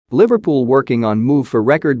Liverpool working on move for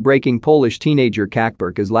record-breaking Polish teenager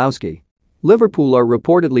Kacper Kozlowski. Liverpool are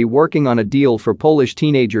reportedly working on a deal for Polish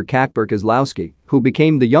teenager Kacper Kozlowski, who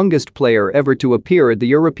became the youngest player ever to appear at the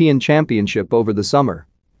European Championship over the summer.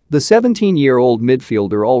 The 17-year-old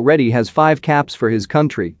midfielder already has 5 caps for his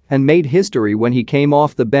country and made history when he came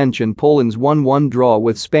off the bench in Poland's 1-1 draw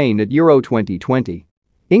with Spain at Euro 2020.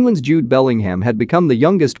 England's Jude Bellingham had become the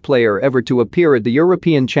youngest player ever to appear at the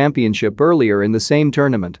European Championship earlier in the same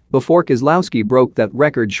tournament, before Kozlowski broke that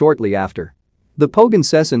record shortly after. The Pogoń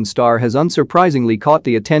Szczecin star has unsurprisingly caught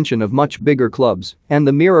the attention of much bigger clubs, and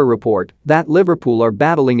the Mirror report that Liverpool are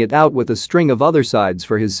battling it out with a string of other sides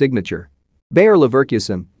for his signature. Bayer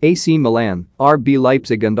Leverkusen, AC Milan, RB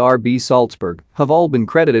Leipzig and RB Salzburg have all been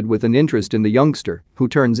credited with an interest in the youngster, who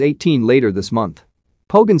turns 18 later this month.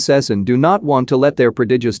 Pogoń Szczecin do not want to let their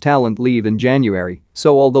prodigious talent leave in January,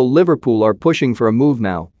 so although Liverpool are pushing for a move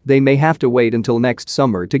now, they may have to wait until next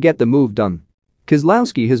summer to get the move done.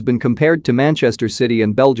 Kozlowski has been compared to Manchester City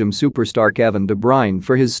and Belgium superstar Kevin De Bruyne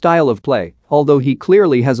for his style of play, although he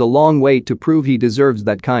clearly has a long way to prove he deserves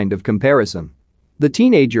that kind of comparison. The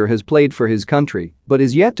teenager has played for his country but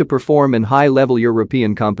is yet to perform in high-level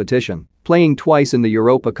European competition, playing twice in the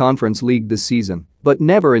Europa Conference League this season, but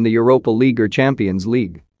never in the Europa League or Champions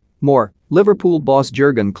League. More, Liverpool boss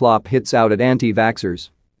Jurgen Klopp hits out at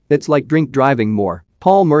anti-vaxxers. It's like drink driving more.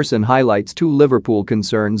 Paul Merson highlights 2 Liverpool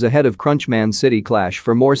concerns ahead of Crunch Man City clash.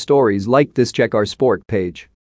 For more stories like this, check our sport page.